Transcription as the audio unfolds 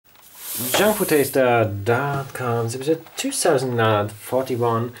junkfoodtaster.com, episode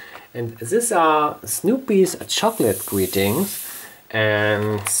 2041, and these are Snoopy's chocolate greetings.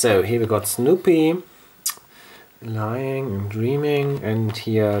 And so here we got Snoopy lying and dreaming, and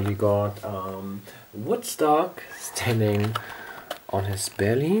here we got Woodstock standing on his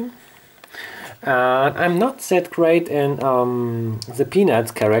belly. I'm not that great in the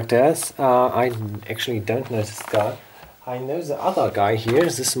Peanuts characters. I actually don't know this guy. I know the other guy here.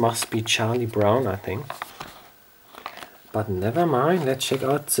 This must be Charlie Brown, I think. But never mind. Let's check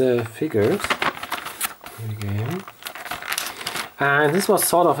out the figures. Here we go. And this was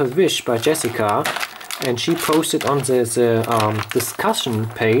sort of a wish by Jessica, and she posted on the discussion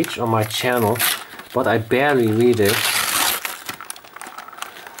page on my channel, but I barely read it.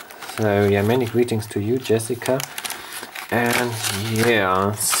 So yeah, many greetings to you, Jessica. And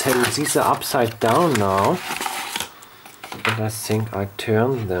yeah, so these are upside down now. And I think I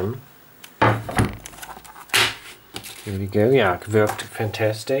turned them. Here we go. Yeah, it worked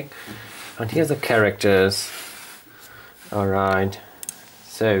fantastic. And here's the characters. Alright.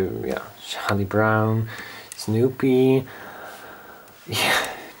 So yeah, Charlie Brown, Snoopy. Yeah.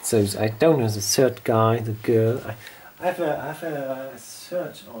 So I don't know the third guy, the girl. I have a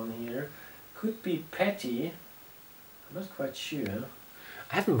search on here. Could be Patty. I'm not quite sure.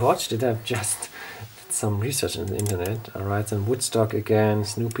 I haven't watched it. I've just did some research on the internet. Alright, then Woodstock again,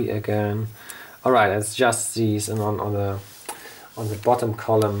 Snoopy again. Alright, it's just these, and on the bottom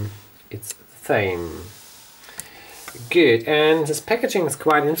column it's the same. Good, and this packaging is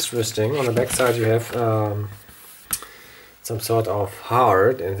quite interesting. On the back side you have some sort of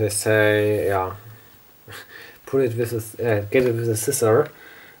heart, and they say, yeah, put it with a, get it with a scissor.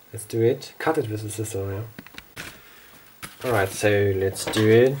 Let's do it. Cut it with a scissor, yeah. Alright, so let's do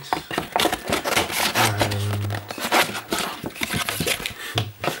it.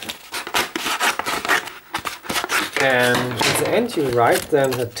 And at the end you write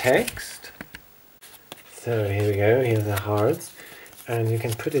then the text. So here we go, here's the hearts. And you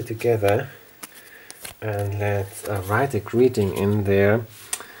can put it together. And let's write a greeting in there.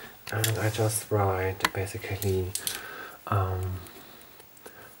 And I just write basically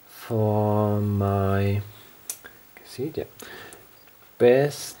for my, see it, yeah,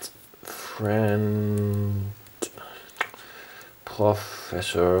 best friend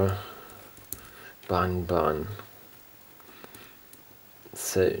Professor Bun Bun.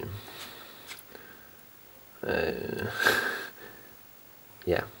 So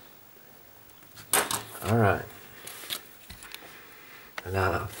yeah, all right.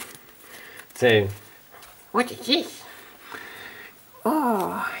 Love. So, What is this?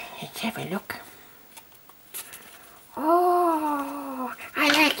 Oh, let's have a look. Oh, I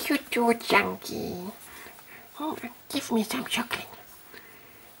like you too, Junkie. Oh, give me some chocolate.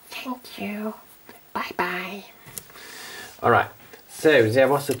 Thank you. Bye-bye. alright. So, there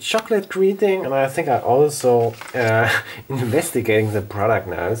was a chocolate greeting, and I think I also investigating the product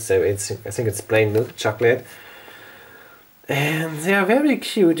now. So, I think it's plain milk chocolate. And they are very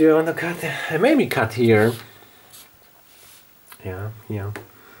cute. You want to cut? Maybe cut here. Yeah, yeah.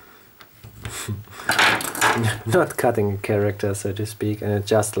 Not cutting a character, so to speak, and it's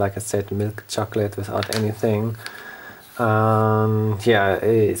just, like I said, milk chocolate without anything. Yeah,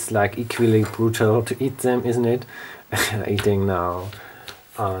 it's like equally brutal to eat them, isn't it? Eating now.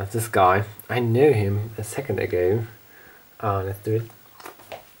 This guy, I know him a second ago. Let's do it.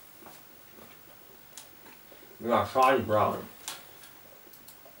 Yeah, Charlie Brown.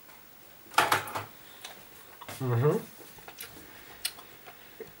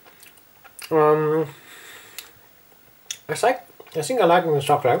 I think I like the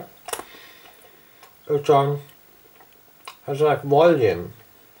chocolate. It's has like volume.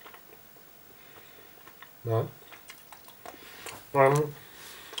 Yeah. I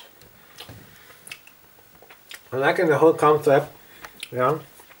like the whole concept. Yeah.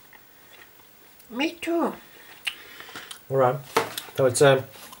 Me too. Alright. So it's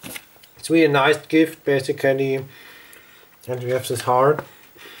really a nice gift basically, and we have this heart.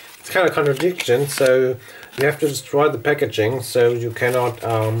 It's kind of contradiction, so you have to destroy the packaging, so you cannot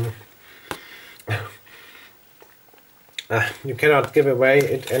you cannot give away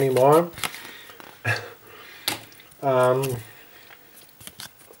it anymore.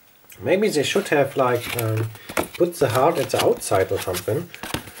 Maybe they should have like put the heart at the outside or something.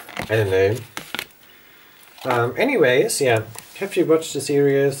 I don't know. Anyways, yeah. Have you watched the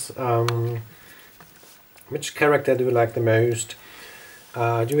series? Which character do you like the most?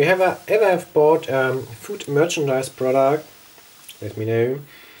 Do you ever have bought food merchandise product? Let me know.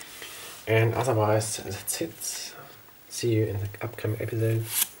 And otherwise, that's it. See you in the upcoming episode.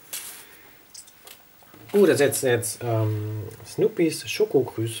 Das ist jetzt Snoopys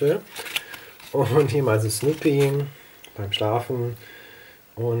Schokogrüße. Und hier mal so Snoopy beim Schlafen.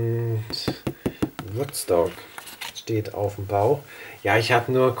 Und Woodstock steht auf dem Bauch. Ja, ich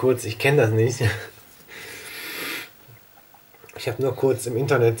habe nur kurz, ich kenne das nicht. Ich habe nur kurz im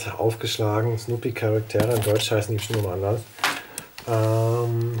Internet aufgeschlagen, Snoopy-Charaktere, in Deutsch heißen die schon mal anders.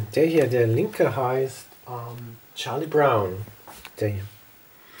 Der hier, der linke heißt Charlie Brown. Der hier.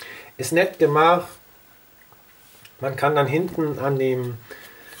 Ist nett gemacht. Man kann dann hinten an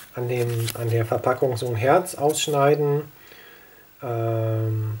der Verpackung so ein Herz ausschneiden,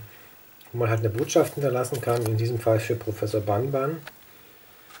 wo man halt eine Botschaft hinterlassen kann, in diesem Fall für Professor Banban.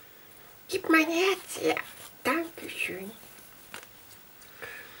 Gib mein Herz her. Dankeschön.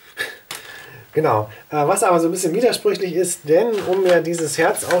 Genau, was aber so ein bisschen widersprüchlich ist, denn um ja dieses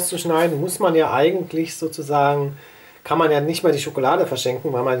Herz auszuschneiden, muss man ja eigentlich sozusagen, kann man ja nicht mal die Schokolade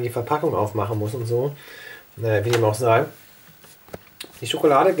verschenken, weil man die Verpackung aufmachen muss und so. Wie dem auch sei. Die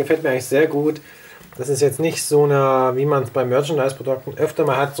Schokolade gefällt mir eigentlich sehr gut. Das ist jetzt nicht so eine, wie man es bei Merchandise-Produkten öfter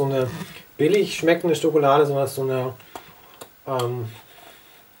mal hat, so eine billig schmeckende Schokolade, sondern so eine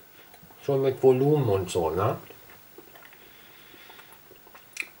schon mit Volumen und so, ne?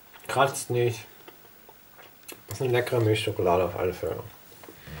 Kratzt nicht. Das ist eine leckere Milchschokolade auf alle Fälle.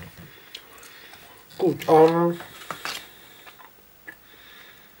 Gut,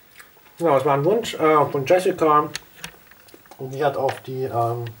 ja, das war ein Wunsch von Jessica. Und die hat auf die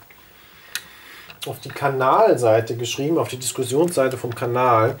Kanalseite geschrieben, auf die Diskussionsseite vom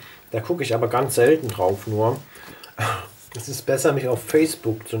Kanal. Da gucke ich aber ganz selten drauf nur. Es ist besser, mich auf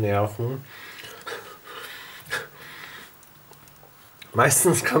Facebook zu nerven.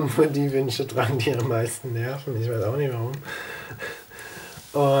 Meistens kommen nur die Wünsche dran, die am meisten nerven. Ich weiß auch nicht warum.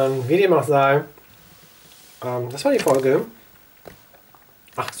 Und wie dem auch sei, das war die Folge.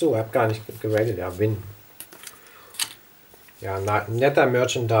 Ach so, ich habe gar nicht geratet. Ja, Win. Ja, netter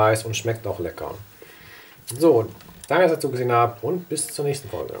Merchandise und schmeckt auch lecker. So, danke, dass ihr zugesehen habt und bis zur nächsten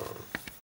Folge.